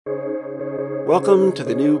Welcome to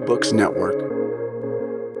the New Books Network.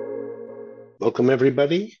 Welcome,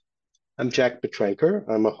 everybody. I'm Jack Petranker.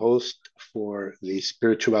 I'm a host for the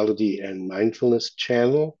Spirituality and Mindfulness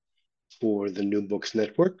channel for the New Books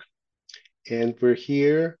Network. And we're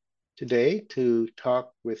here today to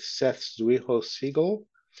talk with Seth Zuiho Segall,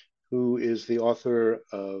 who is the author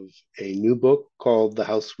of a new book called The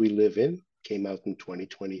House We Live In, came out in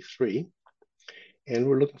 2023. And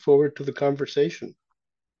we're looking forward to the conversation.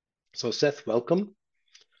 So, Seth, welcome.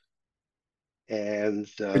 And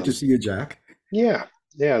Good to see you, Jack. yeah,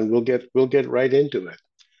 and we'll get right into it.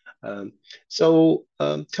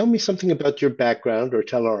 Tell me something about your background, or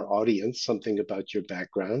tell our audience something about your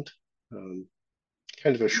background. Um,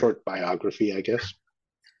 Kind of a short biography, I guess.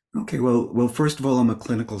 Okay, well, first of all, I'm a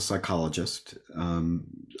clinical psychologist.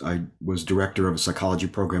 I was director of a psychology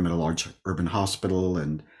program at a large urban hospital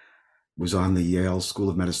and was on the Yale School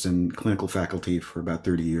of Medicine clinical faculty for about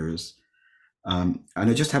 30 years. And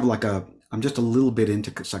I just have I'm just a little bit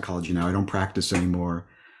into psychology now. I don't practice anymore,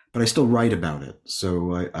 but I still write about it.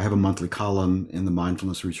 So I have a monthly column in the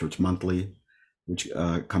Mindfulness Research Monthly, which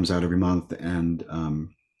comes out every month, and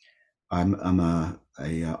I'm on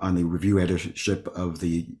the review editorship of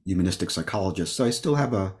the Humanistic Psychologist, so I still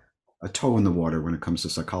have a toe in the water when it comes to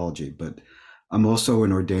psychology. But I'm also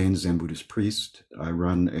an ordained Zen Buddhist priest. I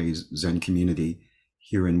run a Zen community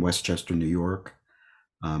here in Westchester, New York.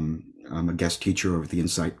 I'm a guest teacher over at the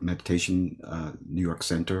Insight Meditation New York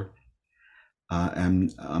Center,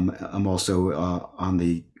 and I'm also on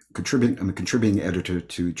the contributing. I'm a contributing editor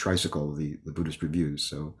to Tricycle, the Buddhist Reviews.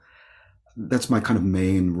 So that's my kind of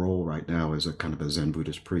main role right now as a kind of a Zen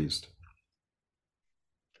Buddhist priest.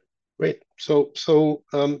 Great.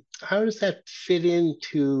 How does that fit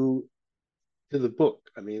into the book?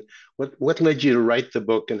 I mean, what led you to write the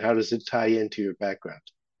book, and how does it tie into your background?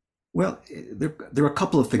 Well, there are a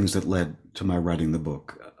couple of things that led to my writing the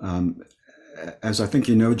book. As I think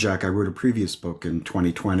you know, Jack, I wrote a previous book in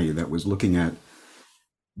 2020 that was looking at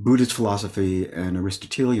Buddhist philosophy and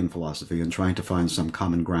Aristotelian philosophy and trying to find some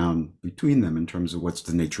common ground between them in terms of what's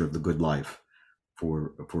the nature of the good life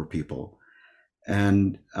for people.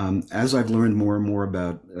 And as I've learned more and more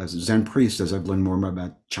about, as a Zen priest, as I've learned more and more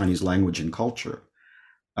about Chinese language and culture,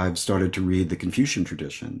 I've started to read the Confucian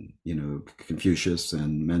tradition, Confucius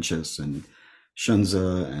and Mencius and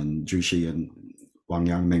Shunzi and Jushi and Wang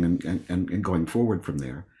Yangming and going forward from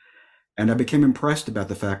there. And I became impressed about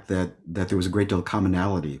the fact that there was a great deal of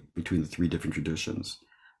commonality between the three different traditions,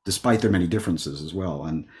 despite their many differences as well.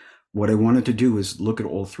 And what I wanted to do is look at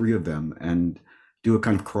all three of them and do a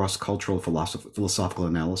kind of cross-cultural philosophical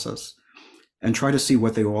analysis and try to see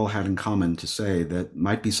what they all had in common to say that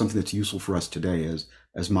might be something that's useful for us today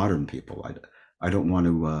as modern people. I don't want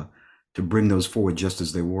to bring those forward just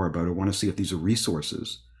as they were, but I want to see if these are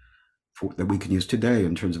resources that we can use today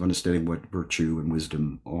in terms of understanding what virtue and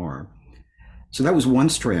wisdom are. So that was one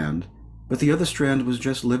strand, but the other strand was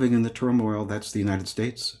just living in the turmoil that's the United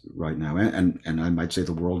States right now, and I might say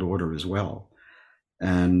the world order as well.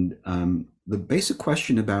 And the basic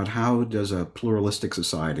question about how does a pluralistic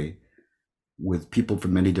society with people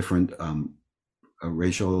from many different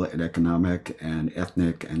racial and economic and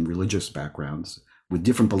ethnic and religious backgrounds with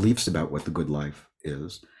different beliefs about what the good life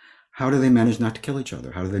is, how do they manage not to kill each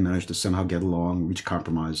other? How do they manage to somehow get along, reach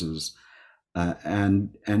compromises,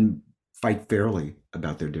 and fight fairly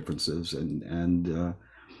about their differences? And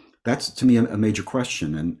that's to me a major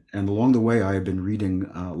question. And along the way, I have been reading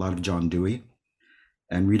a lot of John Dewey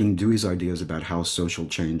and reading Dewey's ideas about how social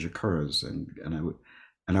change occurs. And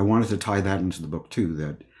I wanted to tie that into the book too,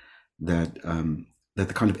 that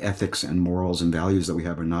the kind of ethics and morals and values that we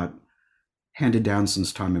have are not handed down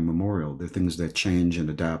since time immemorial. They're things that change and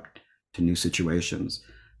adapt to new situations,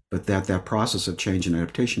 but that process of change and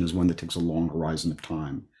adaptation is one that takes a long horizon of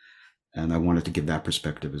time. And I wanted to give that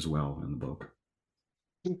perspective as well in the book.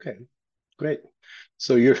 Okay, great.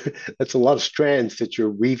 So you're that's a lot of strands that you're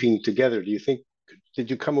weaving together. Do you think did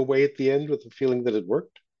you come away at the end with the feeling that it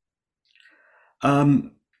worked?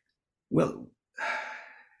 Um, well,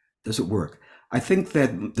 does it work? I think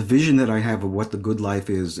that the vision that I have of what the good life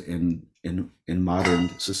is in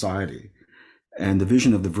modern society, and the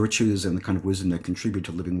vision of the virtues and the kind of wisdom that contribute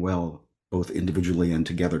to living well, both individually and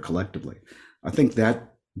together collectively, I think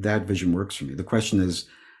that vision works for me. The question is,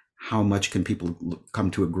 how much can people come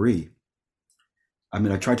to agree? I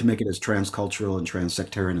mean, I tried to make it as transcultural and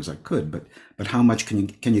transsectarian as I could, but how much can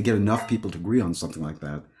you get enough people to agree on something like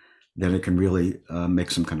that, that it can really make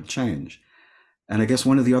some kind of change? And I guess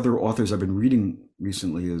one of the other authors I've been reading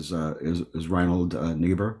recently is Reinhold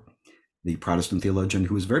Niebuhr, the Protestant theologian,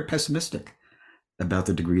 who is very pessimistic about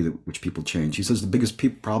the degree that which people change. He says the biggest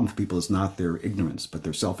problem for people is not their ignorance, but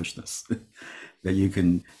their selfishness. That you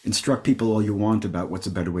can instruct people all you want about what's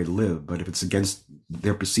a better way to live, but if it's against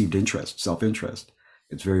their perceived interest, self-interest,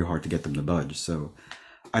 it's very hard to get them to budge. So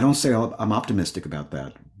I don't say I'm optimistic about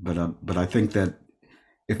that, but I think that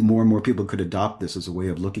if more and more people could adopt this as a way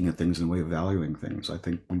of looking at things and a way of valuing things, I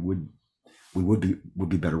think we would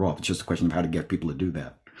be better off. It's just a question of how to get people to do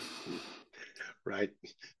that. Right.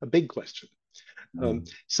 A big question. Mm.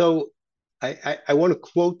 So I want to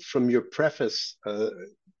quote from your preface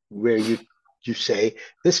where you say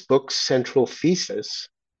this book's central thesis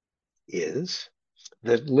is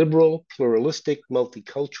that liberal, pluralistic,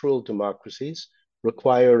 multicultural democracies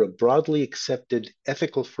require a broadly accepted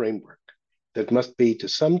ethical framework that must be, to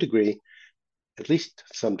some degree, at least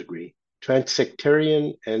some degree,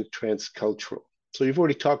 transsectarian and transcultural. So you've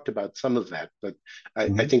already talked about some of that, but I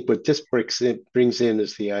Mhm. think what this brings in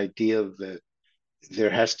is the idea that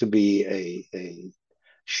there has to be a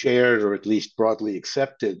shared or at least broadly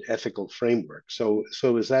accepted ethical framework. So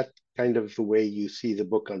is that kind of the way you see the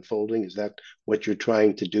book unfolding? Is that what you're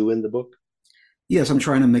trying to do in the book? Yes, I'm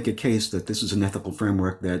trying to make a case that this is an ethical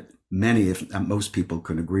framework that many, if not most people,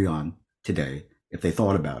 could agree on today if they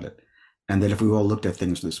thought about it, and that if we all looked at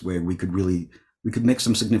things this way, we could make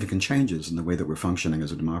some significant changes in the way that we're functioning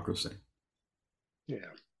as a democracy.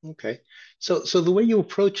 Yeah. Okay. So the way you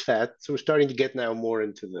approach that, so we're starting to get now more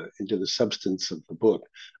into the substance of the book.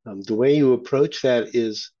 The way you approach that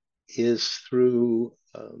is through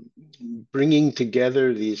bringing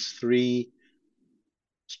together these three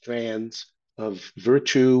strands of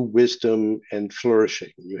virtue, wisdom, and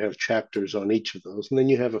flourishing. You have chapters on each of those, and then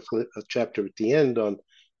you have a chapter at the end on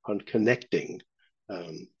connecting,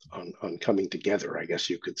 on coming together, I guess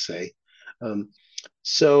you could say. Um,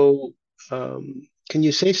 so, can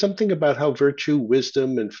you say something about how virtue,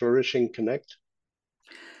 wisdom, and flourishing connect?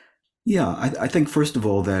 Yeah, I think first of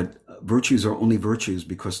all that virtues are only virtues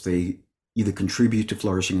because they either contribute to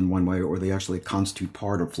flourishing in one way or they actually constitute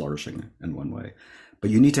part of flourishing in one way.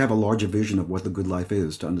 But you need to have a larger vision of what the good life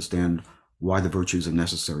is to understand why the virtues are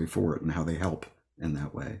necessary for it and how they help in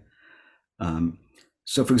that way. Um,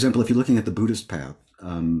 so, for example, if you're looking at the Buddhist path,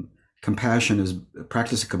 compassion is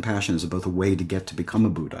practice of compassion is both a way to get to become a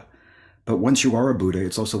Buddha. But once you are a Buddha,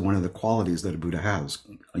 it's also one of the qualities that a Buddha has,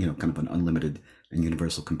 kind of an unlimited and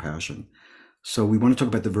universal compassion. So we want to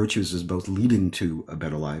talk about the virtues as both leading to a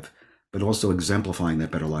better life, but also exemplifying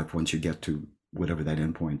that better life once you get to whatever that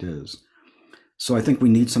endpoint is. So I think we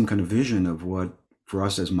need some kind of vision of what, for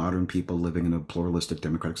us as modern people living in a pluralistic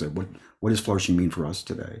democratic state, what does flourishing mean for us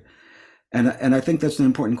today? And I think that's an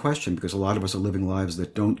important question because a lot of us are living lives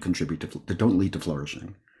that don't contribute that don't lead to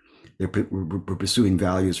flourishing. We're pursuing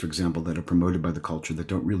values, for example, that are promoted by the culture that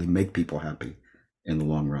don't really make people happy in the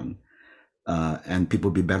long run. And people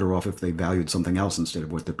would be better off if they valued something else instead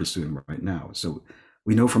of what they're pursuing right now. So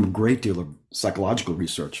we know from a great deal of psychological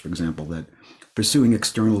research, for example, that pursuing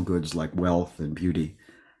external goods like wealth and beauty,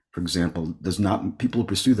 for example, does not people who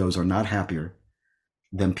pursue those are not happier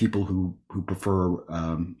than people who prefer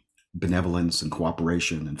benevolence and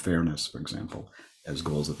cooperation and fairness, for example, as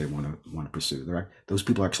goals that they want to pursue. Those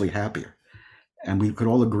people are actually happier. And we could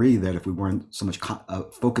all agree that if we weren't so much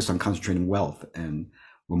focused on concentrating wealth and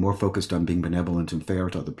we're more focused on being benevolent and fair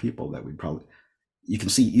to other people, that we'd probably, you can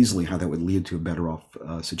see easily how that would lead to a better off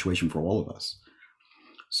situation for all of us.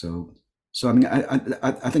 So, so I mean,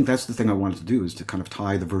 I think that's the thing I wanted to do is to kind of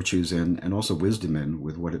tie the virtues in and also wisdom in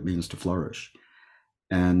with what it means to flourish.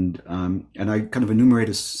 And I kind of enumerate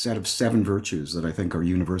a set of seven virtues that I think are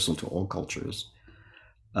universal to all cultures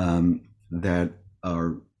that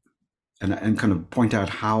are and kind of point out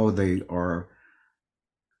how they are,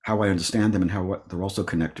 how I understand them, and how they're also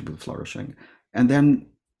connected with flourishing. And then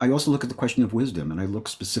I also look at the question of wisdom, and I look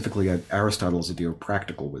specifically at Aristotle's idea of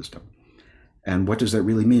practical wisdom. And what does that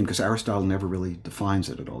really mean? Because Aristotle never really defines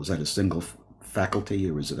it at all. Is that a single faculty,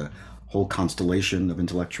 or is it a whole constellation of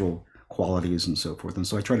intellectual qualities and so forth? And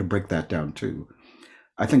so I try to break that down too.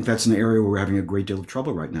 I think that's an area where we're having a great deal of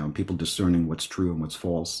trouble right now, and people discerning what's true and what's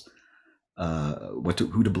false,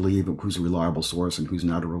 who to believe, who's a reliable source and who's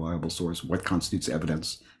not a reliable source, what constitutes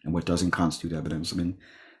evidence and what doesn't constitute evidence. I mean,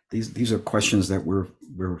 these are questions that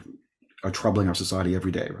are troubling our society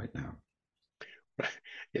every day right now.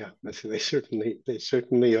 Yeah, they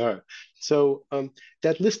certainly are. So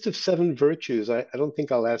that list of seven virtues, I don't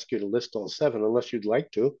think I'll ask you to list all seven unless you'd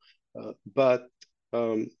like to, but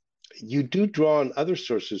um, you do draw on other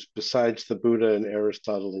sources besides the Buddha and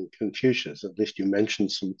Aristotle and Confucius. At least you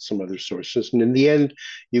mentioned some other sources, and in the end,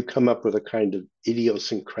 you come up with a kind of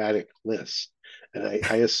idiosyncratic list. And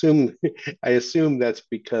I assume I assume that's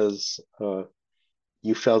because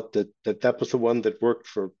you felt that was the one that worked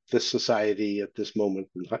for this society at this moment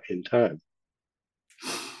in time.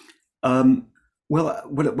 Um, well,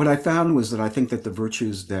 what I found was that I think that the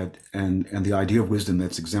virtues that and the idea of wisdom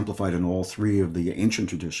that's exemplified in all three of the ancient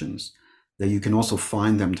traditions, that you can also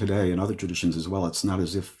find them today in other traditions as well. It's not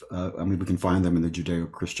as if I mean we can find them in the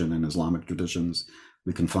Judeo-Christian and Islamic traditions.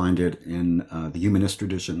 We can find it in the humanist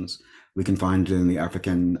traditions. We can find it in the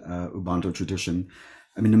African Ubuntu tradition.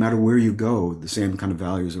 I mean, no matter where you go, the same kind of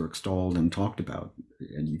values are extolled and talked about,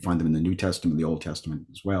 and you find them in the New Testament, the Old Testament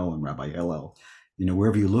as well, and Rabbi Hillel. You know,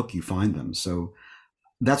 wherever you look, you find them. So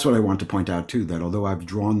that's what I want to point out too, that although I've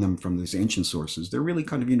drawn them from these ancient sources, they're really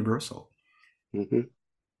kind of universal. Mm-hmm.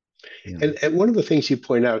 Yeah. And one of the things you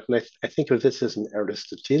point out, and I think of this as an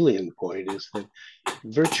Aristotelian point, is that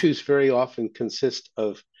virtues very often consist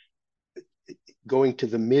of going to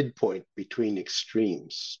the midpoint between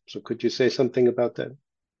extremes. So could you say something about that?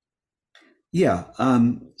 Yeah.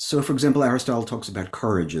 So, for example, Aristotle talks about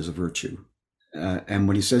courage as a virtue. And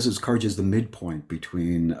when he says his courage is the midpoint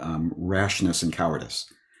between rashness and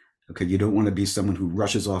cowardice. Okay, you don't want to be someone who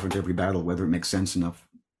rushes off into every battle, whether it makes sense enough.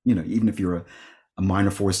 You know, even if you're a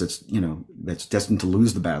minor force that's that's destined to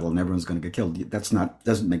lose the battle and everyone's going to get killed,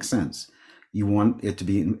 doesn't make sense. You want it to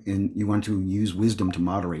be you want to use wisdom to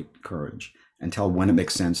moderate courage and tell when it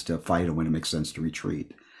makes sense to fight and when it makes sense to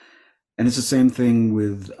retreat. And it's the same thing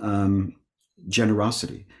with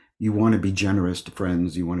generosity. You want to be generous to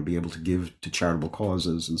friends. You want to be able to give to charitable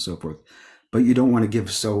causes and so forth. But you don't want to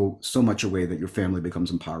give so much away that your family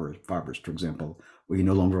becomes impoverished, for example, or you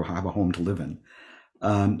no longer have a home to live in.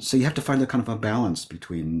 So you have to find a kind of a balance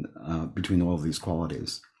between all of these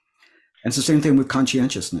qualities. And it's the same thing with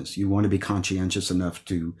conscientiousness. You want to be conscientious enough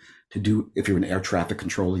to do, if you're an air traffic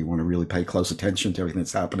controller, you want to really pay close attention to everything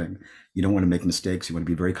that's happening. You don't want to make mistakes. You want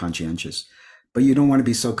to be very conscientious. But you don't want to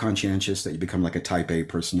be so conscientious that you become like a type A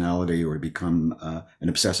personality or become an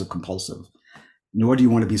obsessive compulsive. Nor do you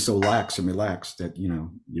want to be so lax and relaxed that,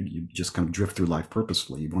 you just kind of drift through life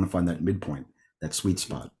purposefully. You want to find that midpoint, that sweet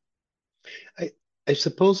spot. I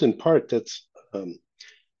suppose in part that's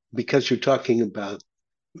because you're talking about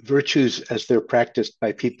virtues as they're practiced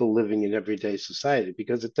by people living in everyday society,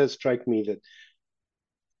 because it does strike me that,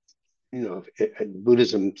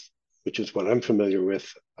 Buddhism, which is what I'm familiar with,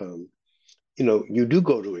 you do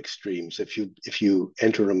go to extremes if you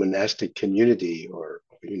enter a monastic community, or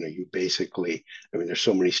you basically, I mean, there's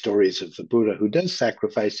so many stories of the Buddha who does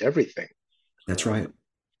sacrifice everything. That's right.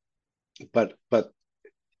 But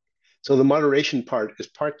so the moderation part is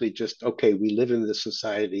partly just, okay, we live in this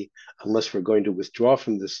society, unless we're going to withdraw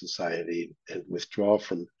from this society and withdraw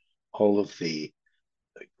from all of the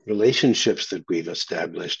relationships that we've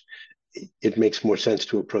established, it makes more sense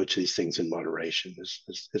to approach these things in moderation.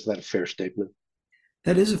 Is that a fair statement?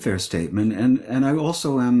 That is a fair statement. And I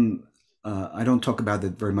also am, I don't talk about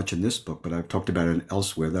it very much in this book, but I've talked about it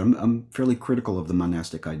elsewhere, that I'm fairly critical of the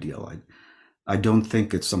monastic ideal. I don't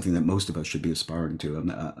think it's something that most of us should be aspiring to.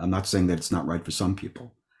 I'm not saying that it's not right for some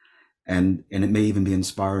people. And it may even be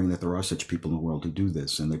inspiring that there are such people in the world who do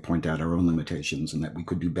this, and they point out our own limitations and that we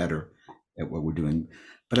could do better at what we're doing.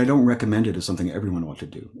 But I don't recommend it as something everyone ought to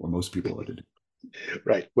do, or most people ought to do.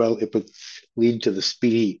 Right. Well, it would lead to the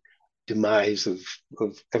speedy demise of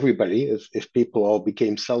everybody if people all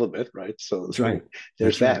became celibate, right? So That's right.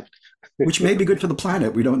 There's That's right. that. Which may be good for the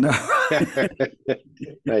planet. We don't know.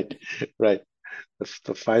 Right. Right.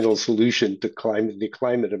 The final solution to the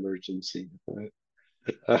climate emergency.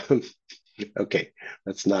 Um, okay,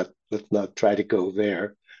 let's not try to go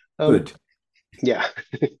there. Good. Yeah.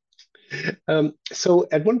 So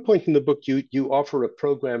at one point in the book, you offer a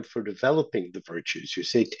program for developing the virtues. You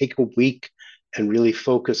say take a week and really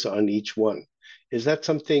focus on each one. Is that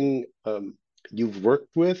something you've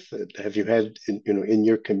worked with? Have you had in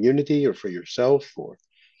your community or for yourself, or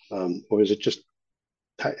is it just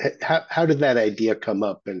how did that idea come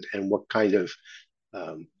up, and what kind of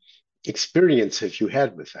experience have you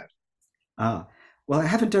had with that? Ah, well, I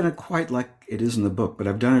haven't done it quite like it is in the book, but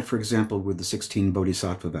I've done it, for example, with the 16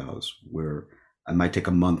 Bodhisattva vows, where I might take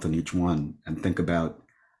a month on each one and think about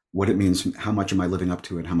what it means, how much am I living up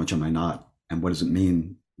to it, how much am I not, and what does it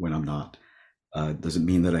mean when I'm not? Does it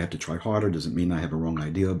mean that I have to try harder? Does it mean I have a wrong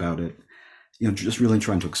idea about it? Just really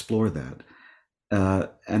trying to explore that.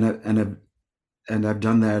 And I've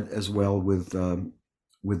done that as well with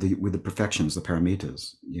the perfections, the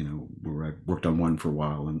paramitas, where I worked on one for a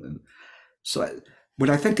while, and so what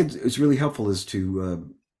I think is really helpful is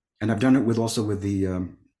to, and I've done it also with the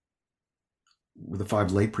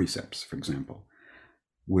 5 lay precepts, for example,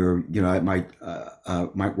 where I might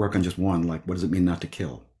work on just one, like what does it mean not to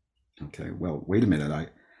kill? Okay, well, wait a minute,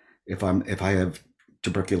 if I have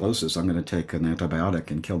tuberculosis, I'm going to take an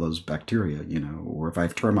antibiotic and kill those bacteria, or if I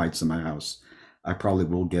have termites in my house, I probably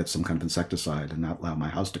will get some kind of insecticide and not allow my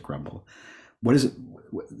house to crumble. What is it?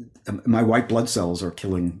 My white blood cells are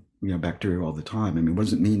killing, bacteria all the time. I mean, what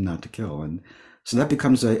does it mean not to kill? And so that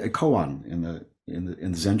becomes a koan in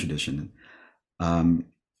the Zen tradition. And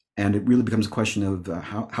it really becomes a question of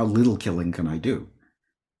how little killing can I do,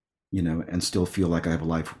 and still feel like I have a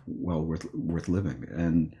life well worth living.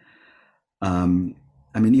 And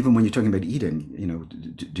I mean, even when you're talking about eating,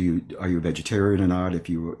 are you a vegetarian or not?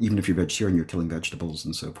 Even if you're vegetarian, you're killing vegetables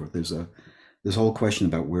and so forth. There's a whole question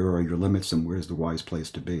about where are your limits and where's the wise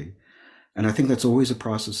place to be. And I think that's always a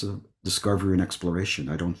process of discovery and exploration.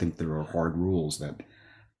 I don't think there are hard rules that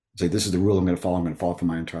say this is the rule I'm going to follow for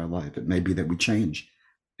my entire life. It may be that we change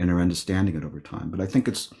in our understanding it over time, but I think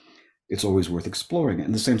it's always worth exploring.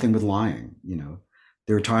 And the same thing with lying.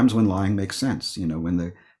 There are times when lying makes sense. When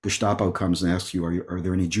the Gestapo comes and asks you, are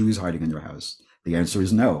there any Jews hiding in your house? The answer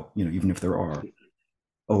is no, even if there are.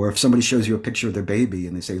 Or if somebody shows you a picture of their baby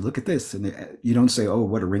and they say, look at this. And you don't say, oh,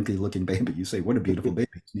 what a wrinkly looking baby. You say, what a beautiful baby.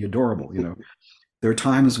 It's adorable. There are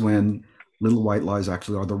times when little white lies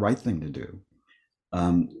actually are the right thing to do.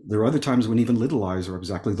 There are other times when even little lies are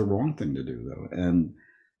exactly the wrong thing to do, though. And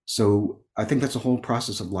so I think that's a whole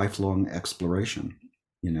process of lifelong exploration,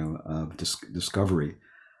 of discovery.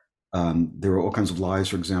 There are all kinds of lies,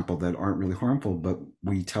 for example, that aren't really harmful, but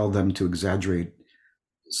we tell them to exaggerate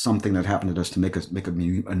something that happened to us to make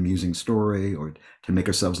an amusing story, or to make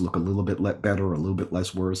ourselves look a little bit better or a little bit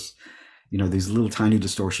less worse. These little tiny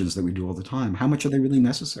distortions that we do all the time. How much are they really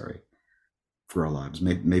necessary for our lives?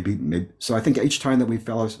 Maybe. So I think each time that we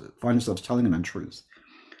find ourselves telling an untruth,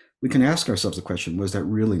 we can ask ourselves the question: was that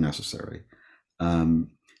really necessary?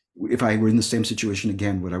 If I were in the same situation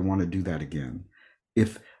again, would I want to do that again?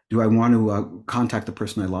 Do I want to contact the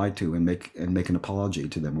person I lied to and make an apology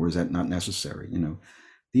to them, or is that not necessary?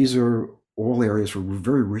 These are all areas for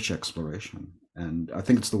very rich exploration, and I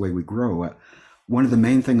think it's the way we grow. One of the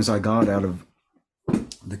main things I got out of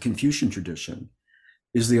the Confucian tradition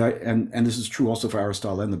is and this is true also for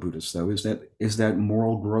Aristotle and the Buddhists, though, is that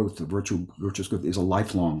moral growth, virtuous growth, is a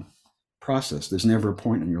lifelong process. There's never a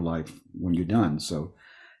point in your life when you're done. So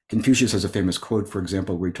Confucius has a famous quote, for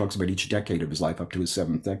example, where he talks about each decade of his life up to his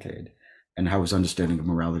 7th decade and how his understanding of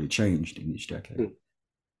morality changed in each decade.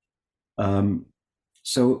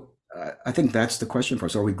 So I think that's the question for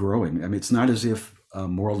us. Are we growing? I mean, it's not as if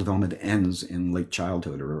moral development ends in late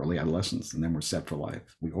childhood or early adolescence and then we're set for life.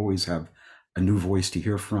 We always have a new voice to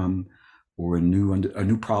hear from, or a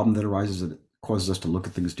new problem that arises that causes us to look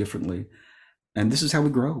at things differently. And this is how we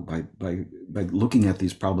grow, by looking at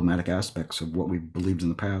these problematic aspects of what we believed in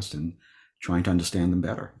the past and trying to understand them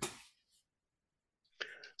better.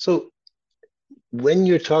 So when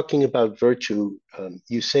you're talking about virtue,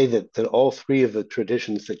 you say that all three of the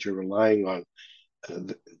traditions that you're relying on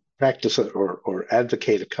practice or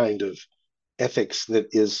advocate a kind of ethics that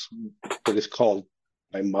is what is called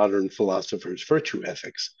by modern philosophers virtue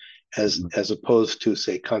ethics, as opposed to,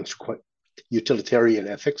 say, utilitarian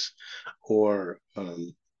ethics or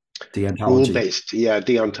rule-based. Yeah,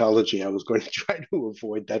 deontology. I was going to try to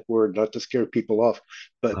avoid that word, not to scare people off,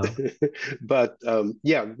 but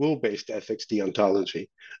yeah, rule-based ethics, deontology.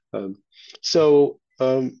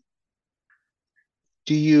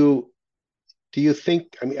 Do you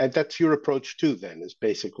think? I mean, that's your approach too. Then is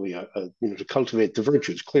basically to cultivate the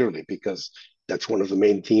virtues clearly, because that's one of the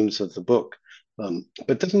main themes of the book.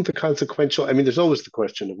 But doesn't the consequential? I mean, there's always the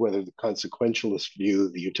question of whether the consequentialist view,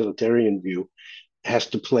 the utilitarian view, has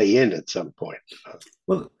to play in at some point.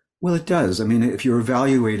 Well, it does. I mean, if you're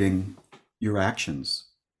evaluating your actions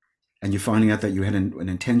and you're finding out that you had an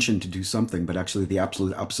intention to do something, but actually the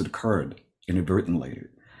absolute opposite occurred inadvertently,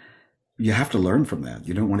 you have to learn from that.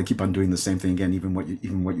 You don't want to keep on doing the same thing again, even what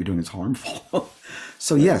you're doing is harmful.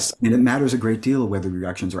 So yes, I mean, it matters a great deal whether your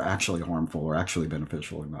actions are actually harmful or actually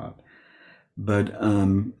beneficial or not. But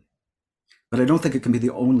I don't think it can be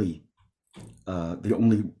the only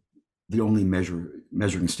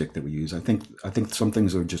measuring stick that we use. I think some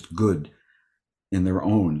things are just good in their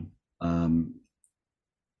own,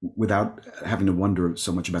 without having to wonder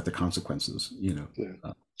so much about the consequences. Yeah.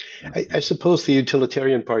 I suppose the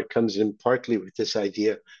utilitarian part comes in partly with this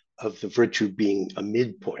idea of the virtue being a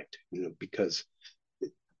midpoint, because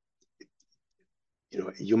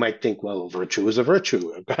you might think, well, virtue is a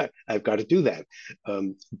virtue. I've got to do that.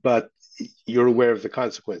 But you're aware of the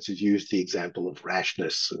consequences. You use the example of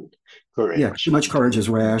rashness and courage. Yeah, too much courage is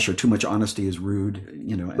rash, or too much honesty is rude.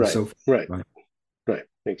 And right, so right,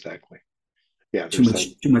 exactly. Yeah, too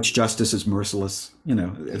much justice is merciless.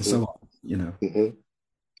 And so on. Mm-hmm.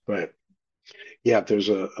 Right. Yeah, there's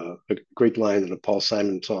a great line in a Paul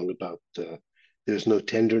Simon song about there's no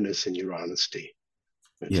tenderness in your honesty.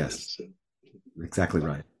 Yes, exactly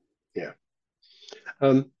right. Yeah.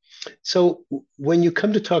 Um, so when you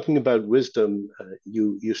come to talking about wisdom,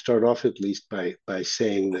 you start off at least by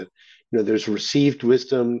saying that there's received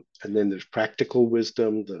wisdom and then there's practical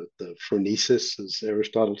wisdom, the phronesis, as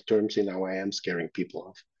Aristotle's terms. I am scaring people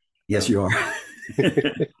off. Yes, you are.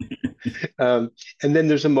 Um, and then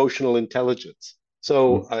there's emotional intelligence.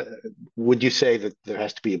 So would you say that there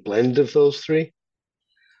has to be a blend of those three?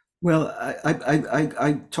 Well,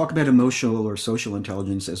 I talk about emotional or social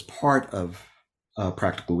intelligence as part of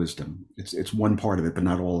practical wisdom. It's one part of it, but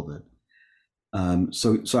not all of it.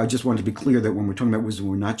 So I just wanted to be clear that when we're talking about wisdom,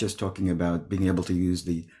 we're not just talking about being able to use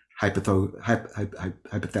the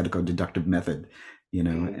hypothetical deductive method,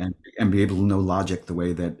 and be able to know logic the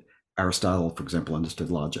way that Aristotle, for example, understood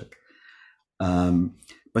logic.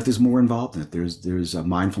 But there's more involved in it. There's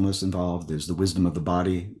mindfulness involved. There's the wisdom of the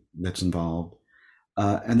body that's involved.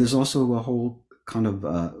 And there's also a whole kind of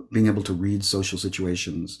being able to read social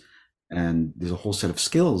situations. And there's a whole set of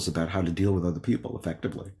skills about how to deal with other people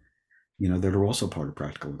effectively, that are also part of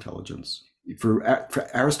practical intelligence. For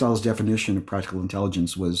Aristotle's definition of practical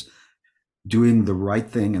intelligence was doing the right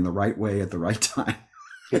thing in the right way at the right time.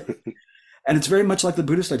 And it's very much like the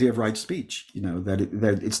Buddhist idea of right speech,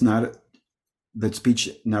 that it's not that speech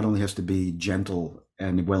not only has to be gentle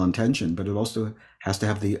and well-intentioned, but it also has to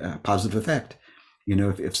have the positive effect.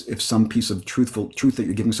 If some piece of truth that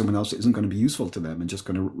you're giving someone else isn't going to be useful to them and just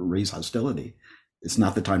going to raise hostility, it's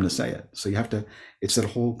not the time to say it. So it's that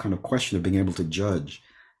whole kind of question of being able to judge,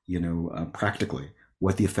 practically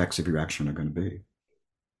what the effects of your action are going to be.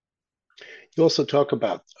 You also talk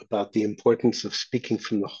about the importance of speaking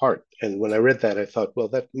from the heart. And when I read that, I thought, well,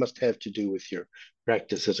 that must have to do with your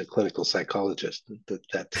practice as a clinical psychologist.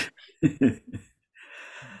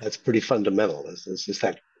 That's pretty fundamental. Is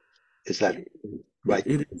that right?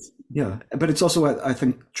 It is, yeah. But it's also, I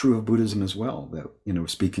think, true of Buddhism as well, that,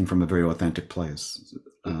 speaking from a very authentic place,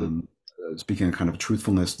 speaking a kind of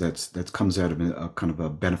truthfulness that comes out of a kind of a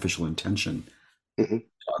beneficial intention to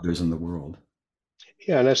others in the world.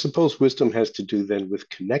 Yeah, and I suppose wisdom has to do then with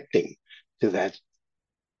connecting to that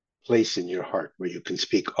place in your heart where you can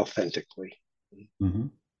speak authentically. Mm-hmm.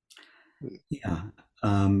 Yeah,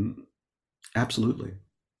 absolutely.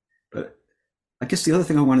 But I guess the other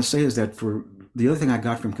thing I want to say is that the other thing I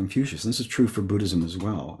got from Confucius, and this is true for Buddhism as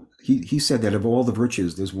well, he said that of all the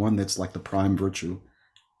virtues, there's one that's like the prime virtue,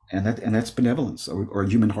 and that's benevolence or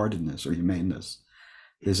human-heartedness or humaneness.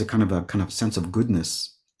 There's a kind of sense of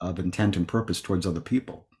goodness, of intent and purpose towards other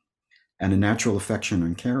people, and a natural affection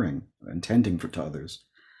and caring and tending to others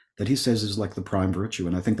that he says is like the prime virtue.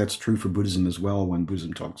 And I think that's true for Buddhism as well, when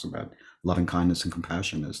Buddhism talks about loving kindness and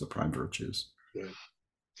compassion as the prime virtues. Right.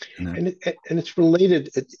 And it's related.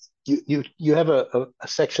 You have a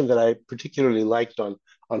section that I particularly liked on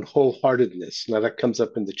wholeheartedness. Now that comes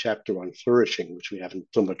up in the chapter on flourishing, which we haven't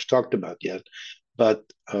so much talked about yet. But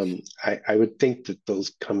I would think that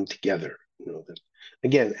those come together. That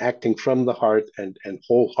again, acting from the heart and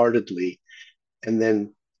wholeheartedly, and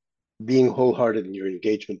then being wholehearted in your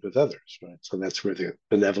engagement with others. Right. So that's where the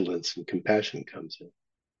benevolence and compassion comes in.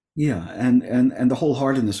 Yeah, and the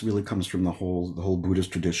wholeheartedness really comes from the whole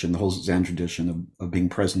Buddhist tradition, the whole Zen tradition of being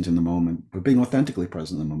present in the moment, but being authentically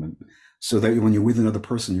present in the moment, so that when you're with another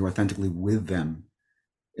person, you're authentically with them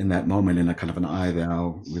in that moment in a kind of an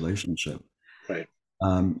I-thou relationship. Right.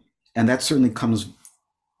 And that certainly comes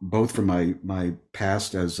both from my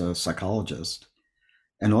past as a psychologist,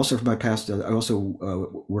 and also from my past. I also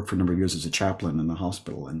worked for a number of years as a chaplain in the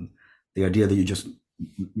hospital, and the idea that you're just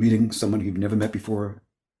meeting someone you've never met before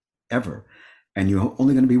ever, and you're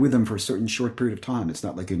only going to be with them for a certain short period of time. It's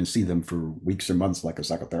not like you're going to see them for weeks or months like a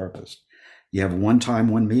psychotherapist. You have one time,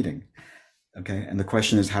 one meeting, okay? And the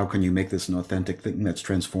question is, how can you make this an authentic thing that's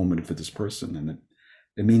transformative for this person? And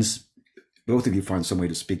it means both of you find some way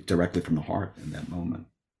to speak directly from the heart in that moment.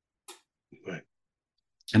 Right.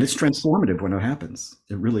 And it's transformative when it happens.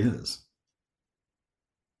 It really is.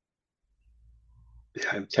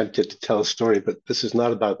 I'm tempted to tell a story, but this is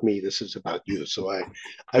not about me. This is about you. So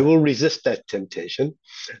I will resist that temptation.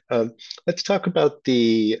 Let's talk about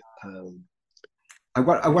the. I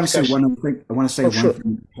want to say one other thing. I want to say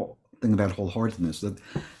one thing about wholeheartedness.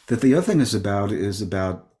 That the other thing is about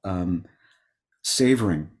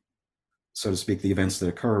savoring, so to speak, the events that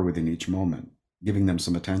occur within each moment, giving them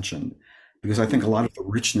some attention, because I think a lot of the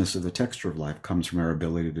richness of the texture of life comes from our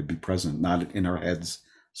ability to be present, not in our heads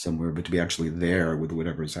somewhere, but to be actually there with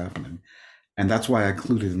whatever is happening. And that's why I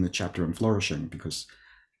included in the chapter on flourishing, because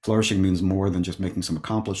Flourishing means more than just making some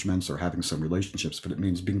accomplishments or having some relationships, but it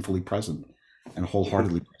means being fully present and Mhm.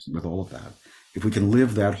 wholeheartedly present with all of that. If we can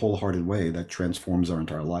live that wholehearted way, that transforms our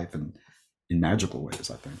entire life in magical ways,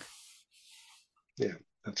 I think. Yeah,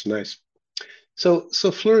 that's nice. So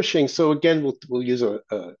flourishing. So again, we'll use a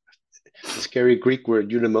scary Greek word,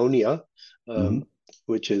 eudaimonia, Mhm. um,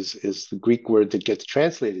 which is the Greek word that gets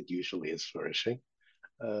translated usually as flourishing.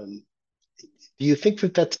 Um, do you think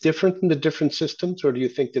that that's different in the different systems, or do you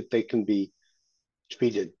think that they can be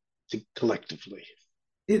treated collectively?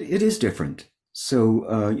 It is different. So,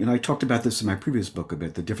 I talked about this in my previous book a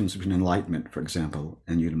bit, the difference between enlightenment, for example,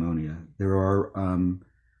 and eudaimonia. There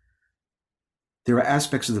are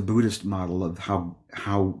aspects of the Buddhist model of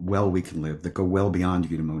how well we can live that go well beyond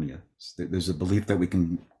eudaimonia. So there's a belief that we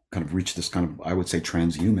can kind of reach this kind of, I would say,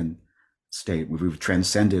 transhuman state where we've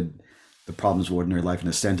transcended the problems of ordinary life and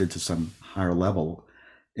ascended to some higher level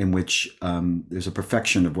in which there's a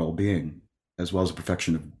perfection of well-being as well as a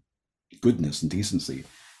perfection of goodness and decency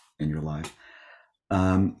in your life.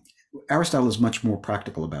 Um, Aristotle is much more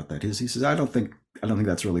practical about that. He says, I don't think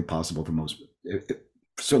that's really possible for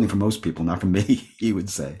certainly for most people, not for me. He would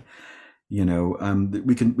say, we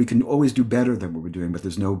can always do better than what we're doing, but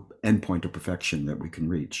there's no endpoint of perfection that we can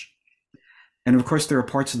reach. And of course, there are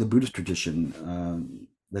parts of the Buddhist tradition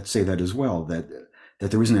that say that as well. That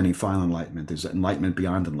there isn't any final enlightenment. There's enlightenment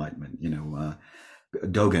beyond enlightenment.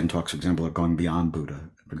 Dogen talks, for example, of going beyond Buddha,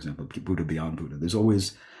 for example, Buddha beyond Buddha. There's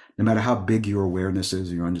always, no matter how big your awareness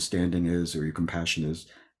is, or your understanding is, or your compassion is,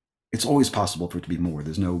 it's always possible for it to be more.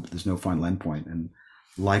 There's no final endpoint, and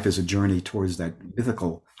life is a journey towards that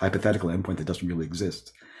mythical, hypothetical endpoint that doesn't really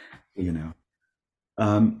exist. You know.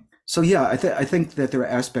 So yeah, I think that there are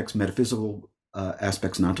aspects, metaphysical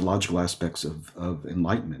aspects, and ontological aspects of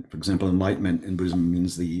enlightenment. For example, enlightenment in Buddhism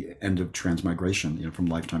means the end of transmigration, from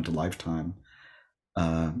lifetime to lifetime.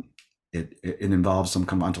 Uh, it involves some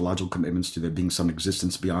kind of ontological commitments to there being some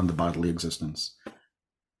existence beyond the bodily existence,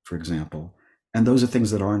 for example. And those are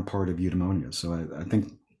things that aren't part of eudaimonia. So I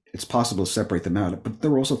think it's possible to separate them out, but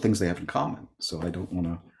there are also things they have in common. So I don't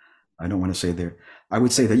want to say there. I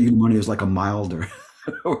would say that eudaimonia is like a milder,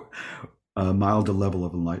 a milder level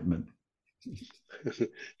of enlightenment.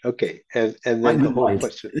 Okay, and then the Enlightenment whole light.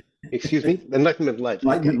 question. Excuse me, enlightenment light.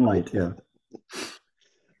 Okay, Enlightenment cool. light. Yeah.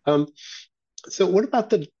 Um, so what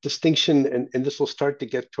about the distinction, and this will start to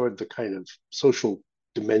get toward the kind of social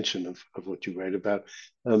dimension of what you write about,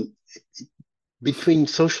 um, between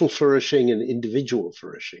social flourishing and individual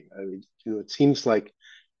flourishing? I mean, it seems like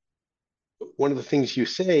one of the things you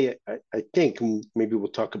say, I think, and maybe we'll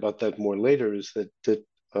talk about that more later, is that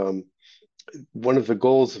one of the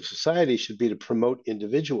goals of society should be to promote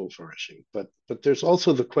individual flourishing, but there's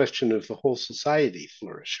also the question of the whole society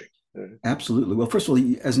flourishing. Absolutely. Well, first of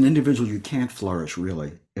all, as an individual, you can't flourish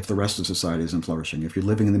really if the rest of society isn't flourishing. If you're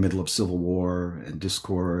living in the middle of civil war and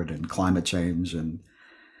discord and climate change and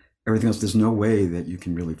everything else, there's no way that you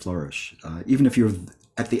can really flourish. Even if you're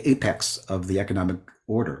at the apex of the economic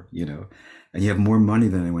order, and you have more money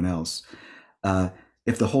than anyone else. Uh,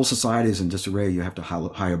 if the whole society is in disarray, you have to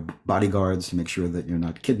hire bodyguards to make sure that you're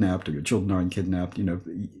not kidnapped or your children aren't kidnapped.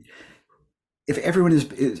 If everyone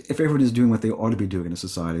is doing what they ought to be doing in a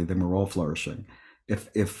society, then we're all flourishing.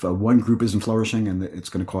 If one group isn't flourishing and it's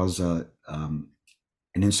going to cause an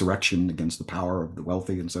insurrection against the power of the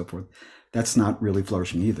wealthy and so forth, that's not really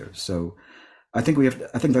flourishing either. So I think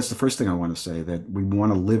that's the first thing I want to say, that we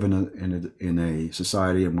want to live in a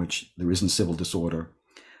society in which there isn't civil disorder,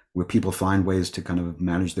 where people find ways to kind of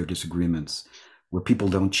manage their disagreements, where people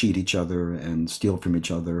don't cheat each other and steal from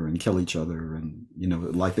each other and kill each other, and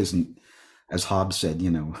life isn't, as Hobbes said,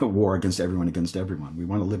 a war against everyone. We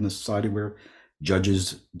want to live in a society where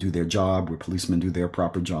judges do their job, where policemen do their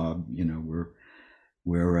proper job,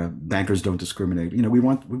 where bankers don't discriminate. We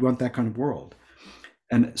want that kind of world.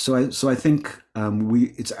 And so I think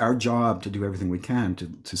it's our job to do everything we can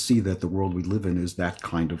to see that the world we live in is that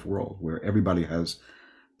kind of world where everybody has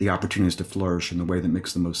the opportunities to flourish in the way that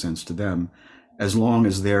makes the most sense to them, as long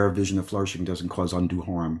as their vision of flourishing doesn't cause undue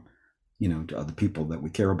harm, to other people that we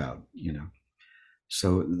care about.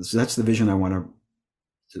 So that's the vision I want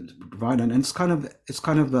to provide, and it's kind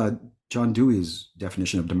of John Dewey's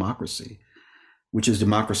definition of democracy, which is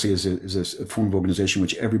democracy is a form of organization in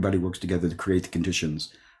which everybody works together to create the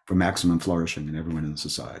conditions for maximum flourishing in everyone in the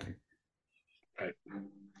society. Right.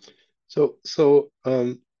 So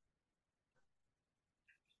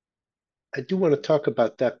I do want to talk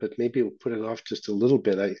about that, but maybe we'll put it off just a little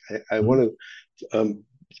bit. I Mhm. want to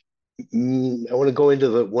I want to go into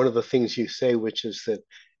the one of the things you say, which is that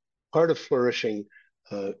part of flourishing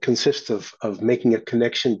consists of making a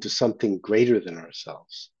connection to something greater than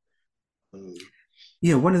ourselves.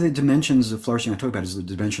 Yeah, one of the dimensions of flourishing I talk about is the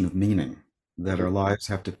dimension of meaning, that our lives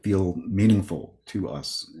have to feel meaningful to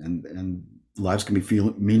us, and lives can be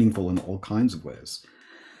feel meaningful in all kinds of ways.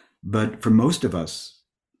 But for most of us,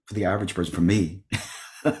 for the average person, for me,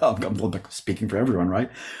 I'm speaking for everyone,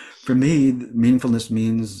 right? For me, meaningfulness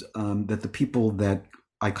means that the people that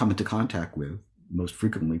I come into contact with most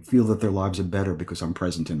frequently feel that their lives are better because I'm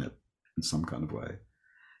present in it in some kind of way.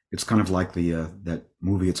 It's kind of like the that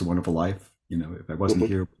movie "It's a Wonderful Life." You know, if I wasn't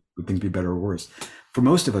here, would things be better or worse? For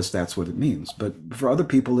most of us, that's what it means. But for other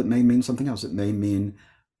people, it may mean something else. It may mean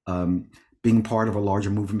um, being part of a larger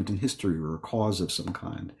movement in history or a cause of some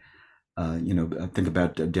kind. Think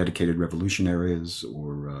about dedicated revolutionaries,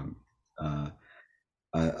 or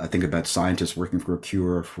I think about scientists working for a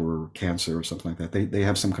cure for cancer or something like that. They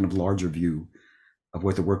have some kind of larger view of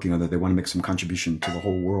what they're working on, that they want to make some contribution to the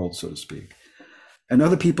whole world, so to speak. And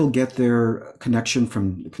other people get their connection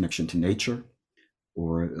from the connection to nature,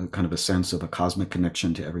 or a kind of a sense of a cosmic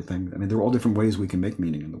connection to everything. I mean, there are all different ways we can make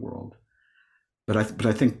meaning in the world. But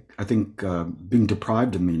I think being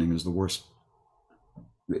deprived of meaning is the worst.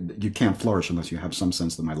 You can't flourish unless you have some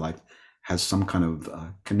sense that my life has some kind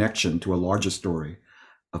of connection to a larger story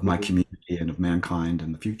of my community and of mankind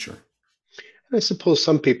and the future. I suppose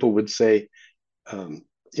some people would say,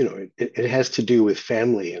 it has to do with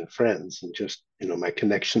family and friends and just, my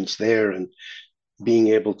connections there and being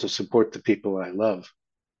able to support the people I love,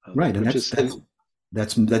 Right, and which is,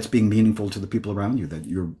 that's being meaningful to the people around you. That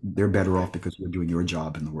they're better off because you're doing your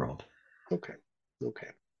job in the world. okay, okay.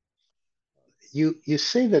 You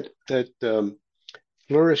say that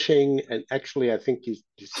flourishing, and actually, I think you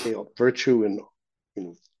say virtue and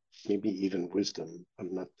maybe even wisdom.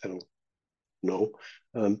 I don't know.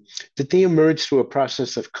 That they emerge through a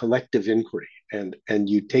process of collective inquiry, and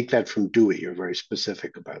you take that from Dewey. You're very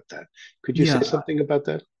specific about that. Could you say Yeah, something about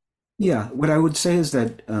that? yeah. What I would say is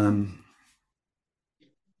that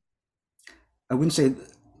I wouldn't say.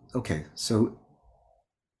 Okay, so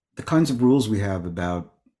the kinds of rules we have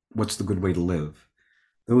about what's the good way to live,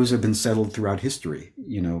 those have been settled throughout history,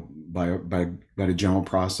 by a general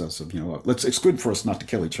process of, it's good for us not to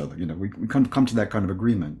kill each other. We come to that kind of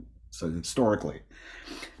agreement. So historically,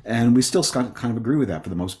 and we still kind of agree with that for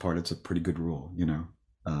the most part. It's a pretty good rule.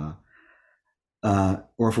 Or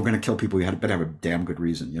if we're going to kill people, we better have a damn good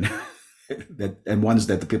reason, and ones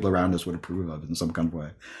that the people around us would approve of in some kind of way.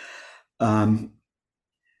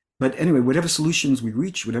 But anyway, whatever solutions we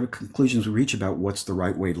reach, whatever conclusions we reach about what's the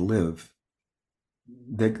right way to live,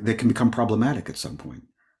 they can become problematic at some point.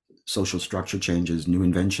 Social structure changes, new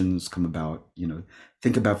inventions come about.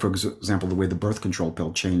 Think about, for example, the way the birth control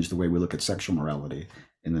pill changed the way we look at sexual morality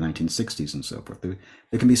in the 1960s and so forth.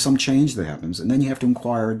 There can be some change that happens, and then you have to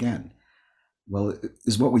inquire again. Well,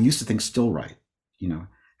 is what we used to think still right?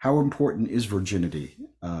 How important is virginity,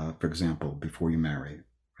 for example, before you marry?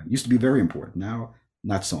 It used to be very important. Now,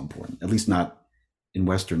 not so important, at least not in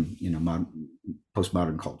Western,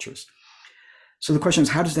 postmodern cultures. So the question is,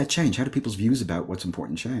 how does that change? How do people's views about what's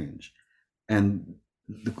important change? And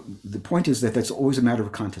the point is that that's always a matter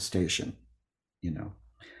of contestation.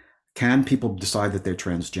 Can people decide that they're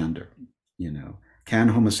transgender? Can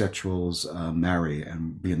homosexuals marry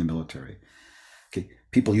and be in the military? Okay,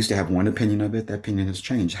 people used to have one opinion of it. That opinion has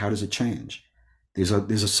changed. How does it change? There's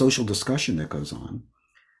a social discussion that goes on,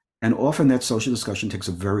 and often that social discussion takes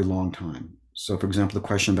a very long time. So, for example, the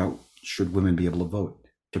question about should women be able to vote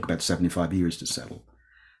took about 75 years to settle.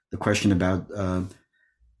 The question about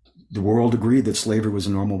the world agreed that slavery was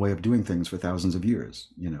a normal way of doing things for thousands of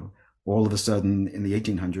years. All of a sudden in the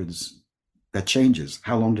 1800s, that changes.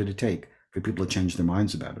 How long did it take for people to change their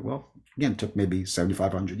minds about it? Well, again, it took maybe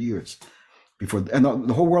 7,500 years before, and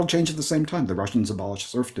the whole world changed at the same time. The Russians abolished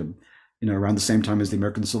serfdom, around the same time as the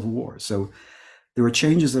American Civil War. So there are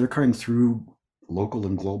changes that are occurring through local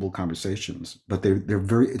and global conversations, but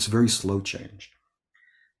it's very slow change.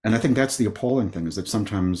 And I think that's the appalling thing, is that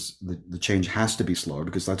sometimes the change has to be slower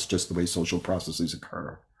because that's just the way social processes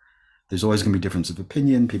occur. There's always going to be difference of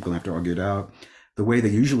opinion. People have to argue it out. The way they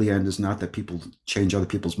usually end is not that people change other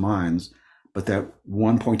people's minds, but that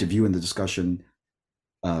one point of view in the discussion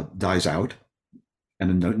dies out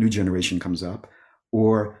and a new generation comes up,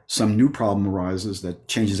 or some new problem arises that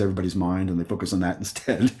changes everybody's mind and they focus on that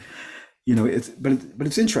instead.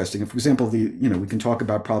 It's interesting. For example, we can talk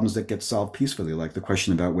about problems that get solved peacefully, like the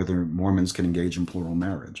question about whether Mormons can engage in plural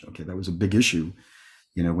marriage. Okay, that was a big issue.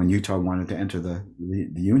 When Utah wanted to enter the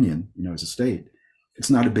union, as a state, it's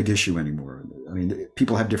not a big issue anymore. I mean,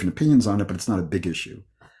 people have different opinions on it, but it's not a big issue.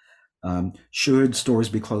 Should stores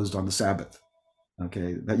be closed on the Sabbath?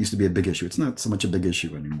 Okay, that used to be a big issue. It's not so much a big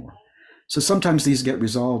issue anymore. So sometimes these get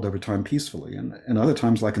resolved over time peacefully, and other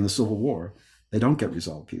times, like in the Civil War, they don't get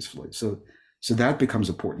resolved peacefully. So that becomes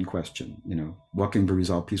an important question. What can be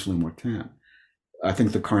resolved peacefully and what can't. I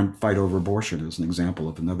think the current fight over abortion is an example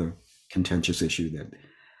of another contentious issue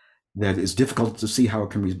that is difficult to see how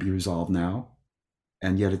it can be resolved now.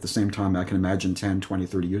 And yet at the same time, I can imagine 10, 20,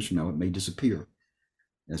 30 years from now, it may disappear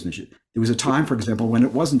as an issue. There was a time, for example, when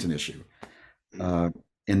it wasn't an issue.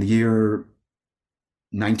 In the year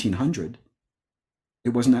 1900, it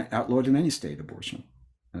wasn't outlawed in any state, abortion.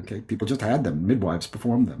 Okay, people just had them. Midwives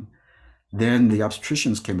performed them. Then the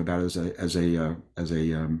obstetricians came about as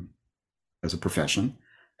a profession,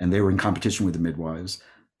 and they were in competition with the midwives,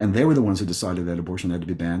 and they were the ones who decided that abortion had to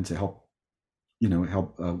be banned to help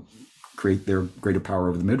create their greater power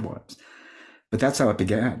over the midwives. But that's how it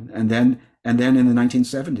began. And then in the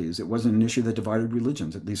 1970s, it wasn't an issue that divided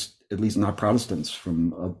religions, at least not Protestants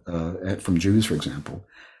from Jews, for example.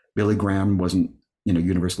 Billy Graham wasn't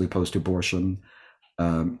universally opposed to abortion.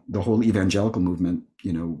 The whole evangelical movement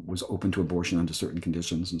was open to abortion under certain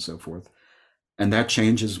conditions and so forth. And that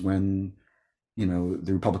changes when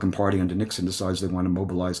the Republican Party under Nixon decides they want to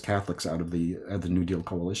mobilize Catholics out of the New Deal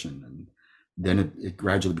coalition, and then it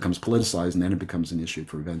gradually becomes politicized, and then it becomes an issue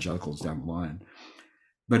for evangelicals down the line.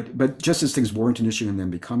 But just as things weren't an issue and then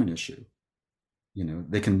become an issue,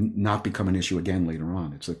 they can not become an issue again later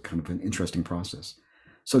on. It's a kind of an interesting process.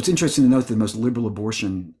 So it's interesting to note that the most liberal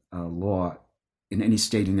abortion law in any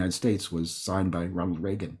state in the United States was signed by Ronald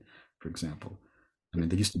Reagan, for example. I mean,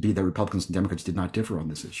 there used to be that Republicans and Democrats did not differ on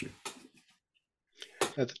this issue.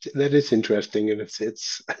 That is interesting, and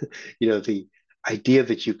it's the idea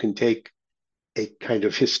that you can take a kind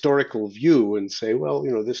of historical view and say, well,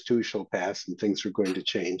 this too shall pass and things are going to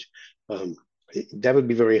change. That would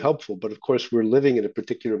be very helpful. But of course, we're living at a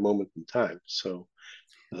particular moment in time. So,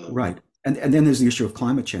 right. And then there's the issue of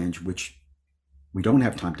climate change, which we don't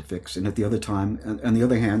have time to fix. And at the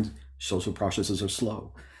other hand, social processes are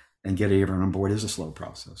slow, and getting everyone on board is a slow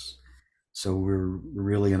process. So we're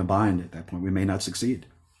really in a bind at that point. We may not succeed.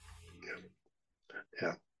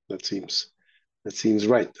 Yeah, that seems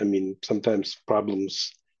right. I mean, sometimes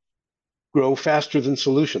problems grow faster than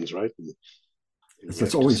solutions, right?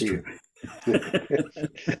 That's always true.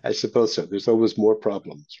 I suppose so. There's always more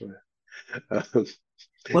problems, right?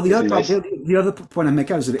 Well, the other point I make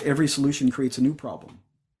out is that every solution creates a new problem.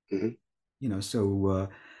 Mm-hmm. So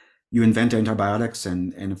you invent antibiotics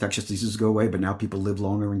and infectious diseases go away, but now people live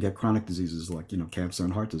longer and get chronic diseases like cancer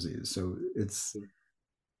and heart disease. So it's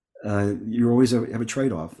you always have a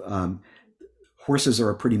trade-off. Horses are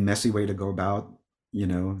a pretty messy way to go about.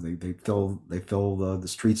 They fill the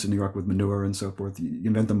streets of New York with manure and so forth. You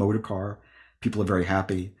invent the motor car, people are very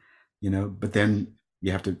happy, but then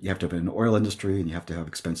you have to have an oil industry, and you have to have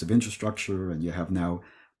expensive infrastructure, and you have now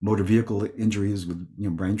motor vehicle injuries with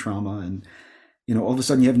brain trauma, and all of a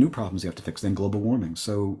sudden you have new problems you have to fix. Then global warming.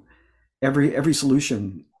 So every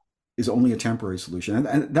solution is only a temporary solution,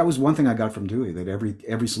 and that was one thing I got from Dewey, that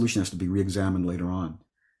every solution has to be re-examined later on,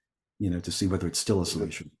 to see whether it's still a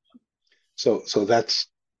solution. So that's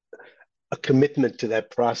a commitment to that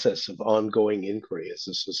process of ongoing inquiry as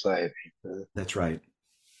a society. That's right.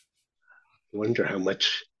 I wonder how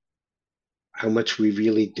much we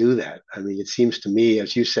really do that. I mean, it seems to me,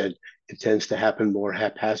 as you said, it tends to happen more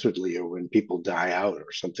haphazardly, or when people die out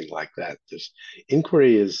or something like that. This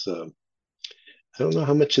inquiry is, I don't know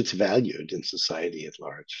how much it's valued in society at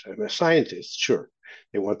large. I mean, scientists, sure,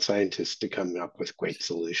 they want scientists to come up with great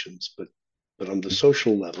solutions, but on the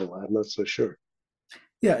social level, I'm not so sure.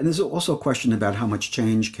 Yeah, and there's also a question about how much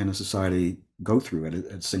change can a society go through at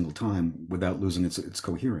a single time without losing its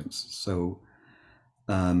coherence. So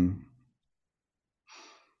I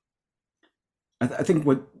think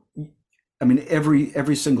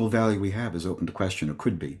every single value we have is open to question, or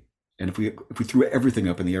could be. And if we threw everything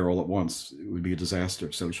up in the air all at once, it would be a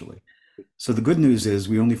disaster socially. So the good news is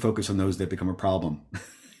we only focus on those that become a problem,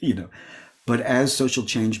 But as social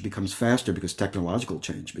change becomes faster, because technological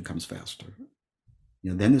change becomes faster,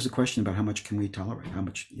 then there's a question about how much can we tolerate, how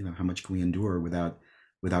much can we endure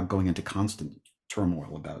without going into constant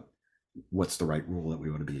turmoil about what's the right rule that we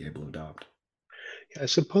ought to be able to adopt. I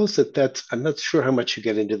suppose that's, I'm not sure how much you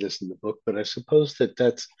get into this in the book, but I suppose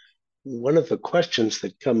that's one of the questions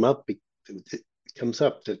that comes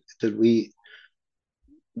up that we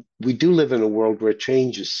do live in a world where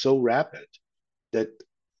change is so rapid that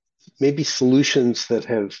maybe solutions that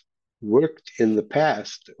have worked in the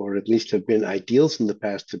past, or at least have been ideals in the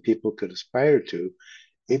past that people could aspire to,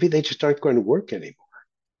 maybe they just aren't going to work anymore.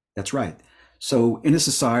 That's right. So in a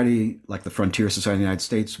society like the frontier society of the United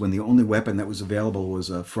States, when the only weapon that was available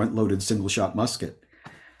was a front-loaded single-shot musket,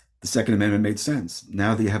 the Second Amendment made sense.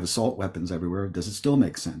 Now that you have assault weapons everywhere, does it still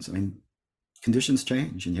make sense? I mean, conditions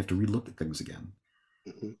change and you have to relook at things again.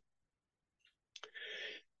 Mhm.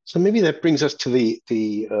 So maybe that brings us to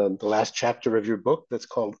the last chapter of your book that's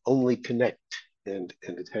called Only Connect, and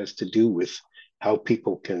it has to do with how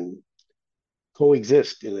people can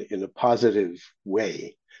coexist in a positive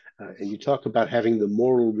way. And you talk about having the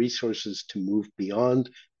moral resources to move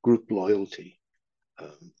beyond group loyalty.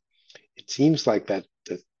 Um, it seems like that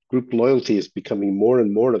group loyalty is becoming more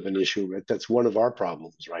and more of an issue. Right? That's one of our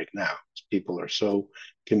problems right now. People are so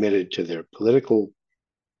committed to their political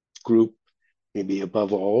group, maybe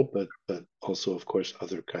above all, but also, of course,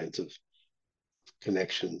 other kinds of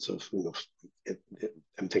connections of,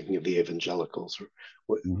 I'm thinking of the evangelicals or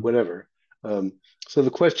Mhm. whatever. Um, so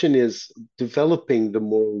the question is developing the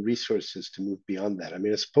moral resources to move beyond that. I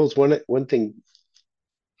mean, I suppose one thing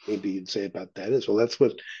maybe you'd say about that is, well,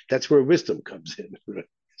 that's where wisdom comes in. Right?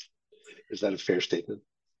 Is that a fair statement?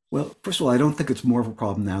 Well, first of all, I don't think it's more of a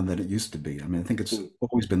problem now than it used to be. I mean, I think it's Mm,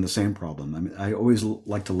 always been the same problem. I mean, I always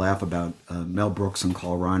like to laugh about Mel Brooks and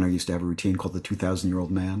Carl Reiner used to have a routine called the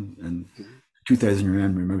 2,000-year-old man. And mm, 2,000-year-old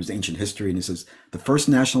man remembers ancient history. And he says, the first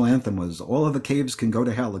national anthem was, all of the caves can go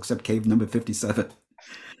to hell except cave number 57.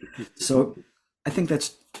 So I think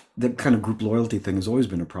that's the kind of group loyalty thing has always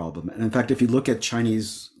been a problem. And in fact, if you look at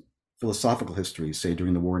Chinese philosophical history, say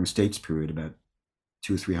during the Warring States period, about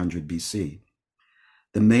 300 BC,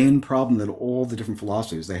 the main problem that all the different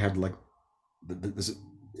philosophies they had, like this,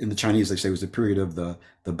 in the Chinese, they say it was the period of the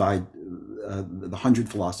 100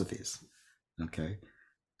 philosophies. Okay,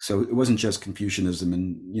 so it wasn't just Confucianism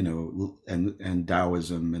and and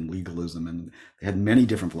Taoism and legalism, and they had many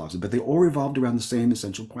different philosophies, but they all revolved around the same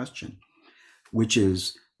essential question, which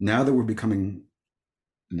is now that we're becoming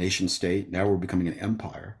a nation state, now we're becoming an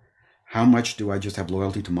empire. How much do I just have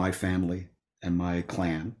loyalty to my family and my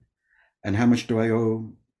clan, and how much do I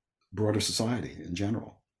owe broader society in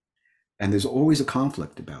general? And there's always a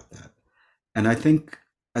conflict about that. And I think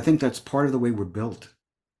that's part of the way we're built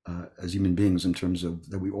as human beings, in terms of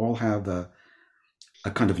that we all have a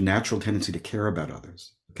kind of natural tendency to care about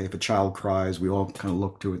others. Okay, if a child cries, we all kind of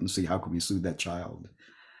look to it and see how can we soothe that child.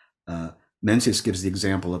 Uh, Mencius gives the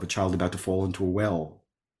example of a child about to fall into a well,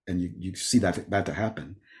 and you see that about to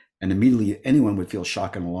happen, and immediately anyone would feel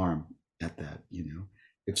shock and alarm at that.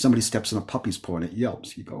 If somebody steps in a puppy's paw and it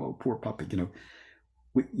yelps, you go, "Oh, poor puppy."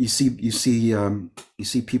 You see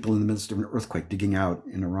people in the midst of an earthquake digging out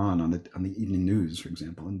in Iran on the evening news, for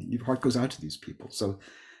example, and your heart goes out to these people. So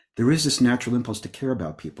there is this natural impulse to care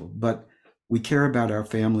about people, but we care about our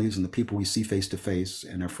families and the people we see face to face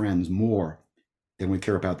and our friends more than we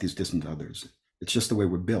care about these distant others. It's just the way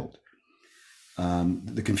we're built.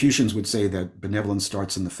 The Confucians would say that benevolence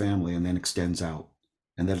starts in the family and then extends out,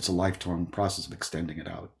 and that it's a lifetime process of extending it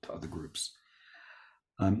out to other groups.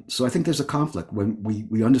 So I think there's a conflict when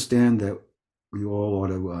we understand that we all ought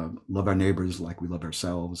to love our neighbors like we love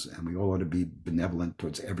ourselves, and we all ought to be benevolent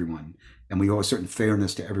towards everyone, and we owe a certain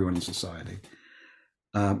fairness to everyone in society.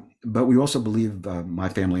 But we also believe my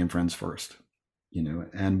family and friends first,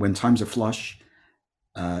 and when times are flush,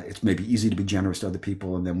 it's maybe easy to be generous to other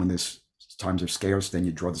people, and then when there's times are scarce, then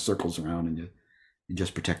you draw the circles around and you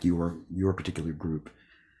just protect your particular group.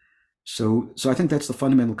 So I think that's the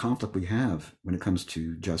fundamental conflict we have when it comes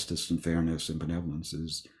to justice and fairness and benevolence,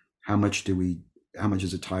 is how much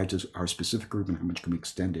is it tied to our specific group, and how much can we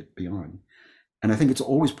extend it beyond? And I think it's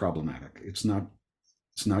always problematic. It's not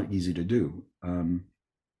easy to do. I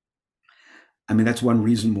mean, that's one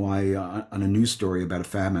reason why on a news story about a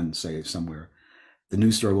famine, say somewhere, the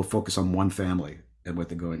news story will focus on one family and what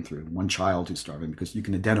they're going through, one child who's starving, because you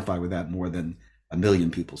can identify with that more than a million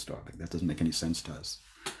people starving. That doesn't make any sense to us.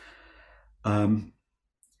 Um,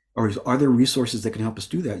 or are there resources that can help us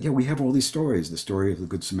do that? Yeah, we have all these stories. The story of the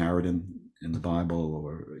Good Samaritan in the Bible,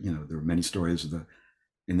 or there are many stories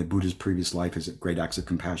in the Buddha's previous life, is it great acts of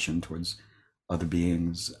compassion towards other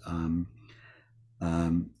beings.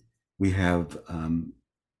 We have I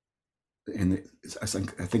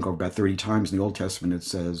think about 30 times in the Old Testament it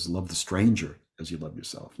says, "Love the stranger as you love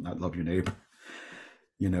yourself," not love your neighbor.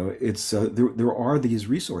 It's there are these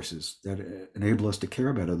resources that enable us to care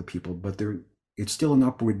about other people, but it's still an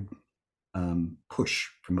upward push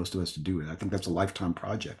for most of us to do it. I think that's a lifetime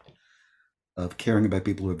project of caring about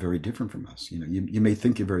people who are very different from us. You may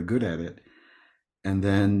think you're very good at it, and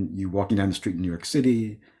then you're walking down the street in New York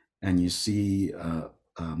City and you see a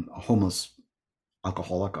homeless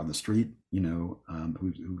alcoholic on the street,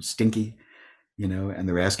 who's stinky, and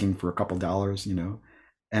they're asking for a couple dollars,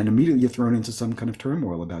 And immediately you're thrown into some kind of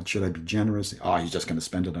turmoil about, should I be generous? Oh, he's just going to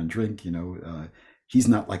spend it on drink. He's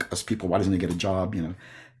not like us people. Why doesn't he get a job?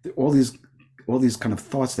 All these kind of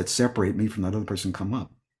thoughts that separate me from that other person come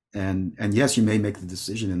up. And yes, you may make the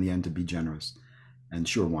decision in the end to be generous, and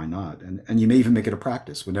sure, why not? And you may even make it a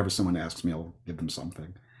practice. Whenever someone asks me, I'll give them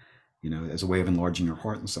something, as a way of enlarging your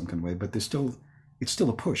heart in some kind of way. But it's still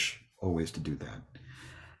a push always to do that.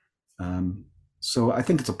 So I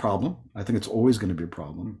think it's a problem. I think it's always going to be a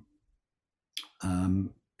problem.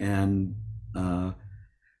 And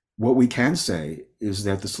what we can say is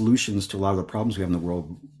that the solutions to a lot of the problems we have in the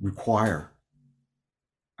world require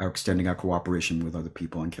our extending our cooperation with other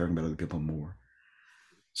people and caring about other people more.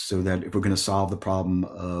 So that if we're going to solve the problem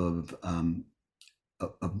of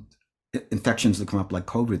infections that come up like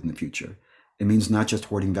COVID in the future, it means not just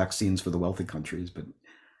hoarding vaccines for the wealthy countries, but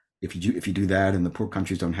if you do that and the poor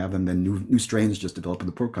countries don't have them, then new strains just develop in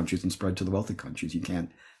the poor countries and spread to the wealthy countries. You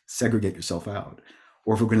can't segregate yourself out.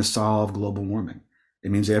 Or if we're going to solve global warming,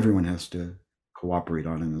 it means everyone has to cooperate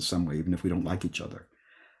on it in some way, even if we don't like each other.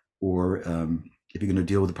 Or if you're going to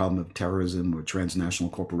deal with the problem of terrorism or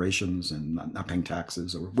transnational corporations and not paying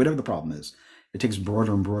taxes or whatever the problem is, it takes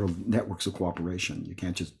broader and broader networks of cooperation. You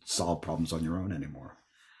can't just solve problems on your own anymore.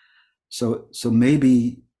 So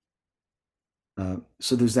maybe,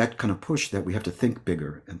 so there's that kind of push that we have to think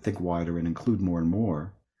bigger and think wider and include more and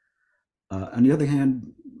more. On the other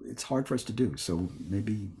hand, it's hard for us to do. So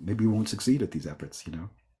maybe we won't succeed at these efforts,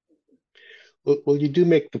 Well, you do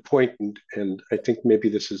make the point, and I think maybe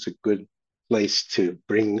this is a good place to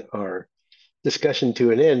bring our discussion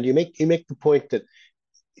to an end. You make the point that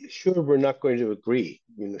sure, we're not going to agree.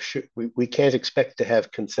 Sure, we can't expect to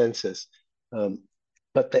have consensus,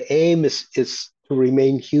 but the aim is to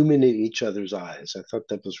remain human in each other's eyes. I thought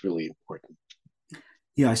that was really important.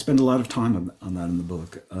 Yeah, I spend a lot of time on that in the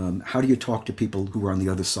book. How do you talk to people who are on the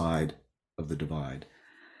other side of the divide?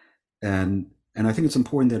 And I think it's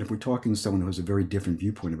important that if we're talking to someone who has a very different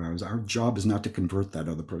viewpoint of ours, our job is not to convert that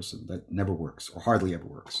other person. That never works, or hardly ever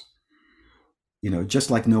works. Just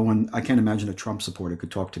like I can't imagine a Trump supporter could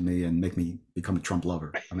talk to me and make me become a Trump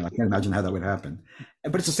lover. I mean, I can't imagine how that would happen.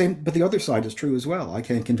 But it's the same, but the other side is true as well. I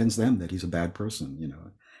can't convince them that he's a bad person,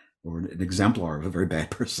 or an exemplar of a very bad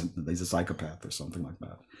person, that he's a psychopath or something like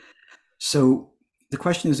that. So the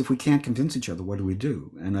question is, if we can't convince each other, what do we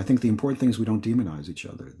do? And I think the important thing is we don't demonize each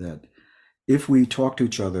other, that if we talk to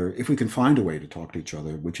each other, if we can find a way to talk to each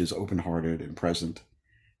other, which is open-hearted and present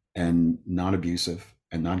and non-abusive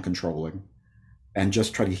and non-controlling, and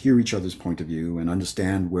just try to hear each other's point of view and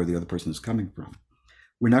understand where the other person is coming from,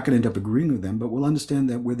 we're not going to end up agreeing with them, but we'll understand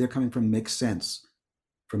that where they're coming from makes sense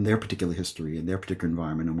from their particular history and their particular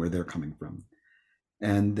environment and where they're coming from.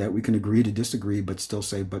 And that we can agree to disagree, but still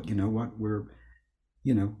say, but you know what, we're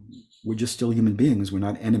just still human beings. We're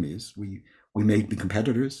not enemies. We may be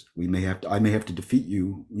competitors. I may have to defeat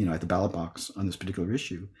you, at the ballot box on this particular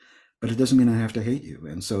issue, but it doesn't mean I have to hate you.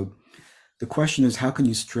 And so the question is, how can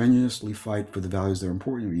you strenuously fight for the values that are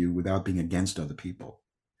important to you without being against other people?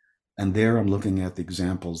 And there I'm looking at the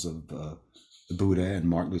examples of the Buddha and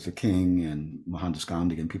Martin Luther King and Mohandas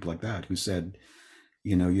Gandhi and people like that, who said,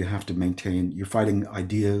 you have to maintain, you're fighting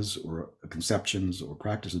ideas or conceptions or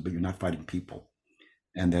practices, but you're not fighting people.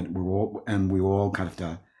 And that we all kind of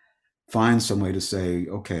to find some way to say,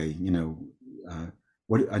 okay,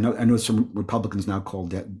 what I know some Republicans now call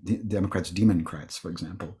Democrats Democrats, for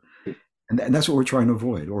example. And that's what we're trying to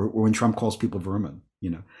avoid, or when Trump calls people vermin,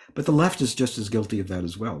 But the left is just as guilty of that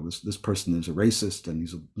as well. This person is a racist, and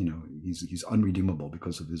he's unredeemable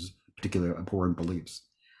because of his particular abhorrent beliefs.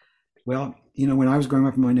 Well, when I was growing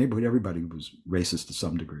up in my neighborhood, everybody was racist to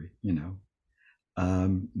some degree.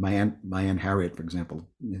 My aunt Harriet, for example,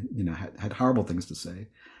 had horrible things to say,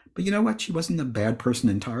 but you know what? She wasn't a bad person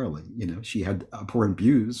entirely. She had abhorrent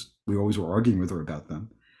views. We always were arguing with her about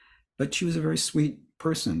them, but she was a very sweet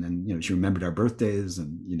person, and she remembered our birthdays,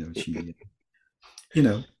 and she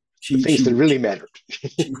things that really mattered.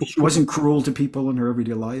 she wasn't cruel to people in her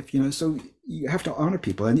everyday life. So you have to honor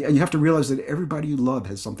people, and you have to realize that everybody you love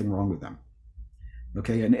has something wrong with them.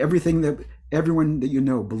 Okay, and everyone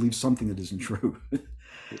that believes something that isn't true,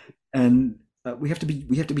 and we have to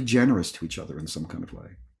be generous to each other in some kind of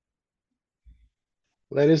way.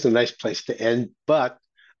 Well, that is a nice place to end, but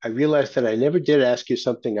I realized that I never did ask you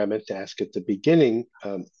something I meant to ask at the beginning,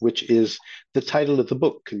 which is the title of the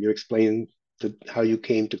book. Can you explain how you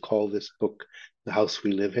came to call this book "The House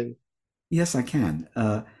We Live In"? Yes, I can.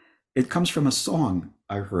 It comes from a song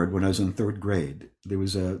I heard when I was in third grade. There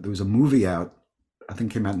was a movie out, I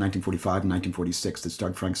think it came out in 1945 and 1946, that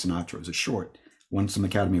starred Frank Sinatra. It was a short, won some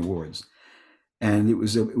Academy Awards, and it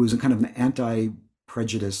was a kind of an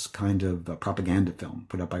prejudice kind of propaganda film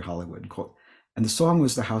put up by Hollywood. And the song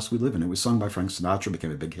was The House We Live In. It was sung by Frank Sinatra,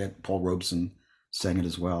 became a big hit. Paul Robeson sang it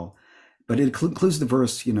as well. But it includes the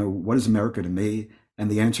verse, what is America to me? And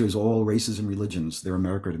the answer is all races and religions. They're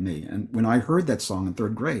America to me. And when I heard that song in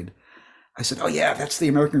third grade, I said, oh, yeah, that's the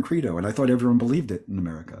American credo. And I thought everyone believed it in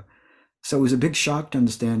America. So it was a big shock to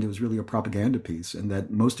understand it was really a propaganda piece and that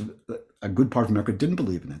a good part of America didn't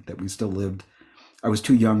believe in it, that we still lived. I was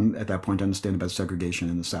too young at that point to understand about segregation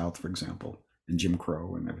in the South, for example, and Jim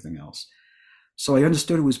Crow and everything else. So I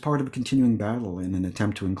understood it was part of a continuing battle in an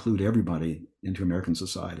attempt to include everybody into American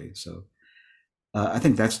society. So I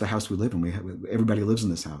think that's the house we live in. Everybody lives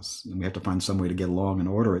in this house, and we have to find some way to get along and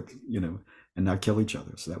order it, and not kill each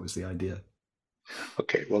other. So that was the idea.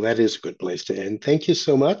 Okay, well, that is a good place to end. Thank you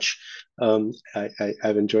so much.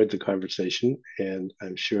 I've enjoyed the conversation, and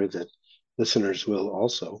I'm sure that listeners will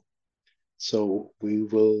also. So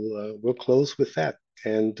we'll close with that.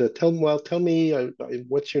 And tell me,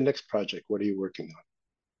 what's your next project? What are you working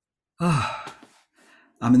Ah,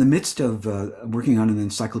 I'm in the midst of working on an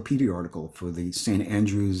encyclopedia article for the St.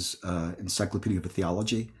 Andrew's Encyclopedia of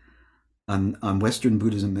Theology on Western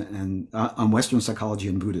Buddhism and on Western psychology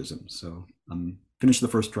and Buddhism. So I'm finished the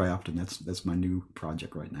first draft, and that's my new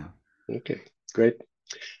project right now. Okay, great.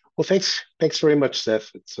 Well, thanks very much, Seth.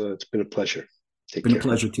 It's been a pleasure. Take Been care. a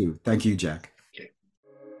pleasure too. Thank you, Jack.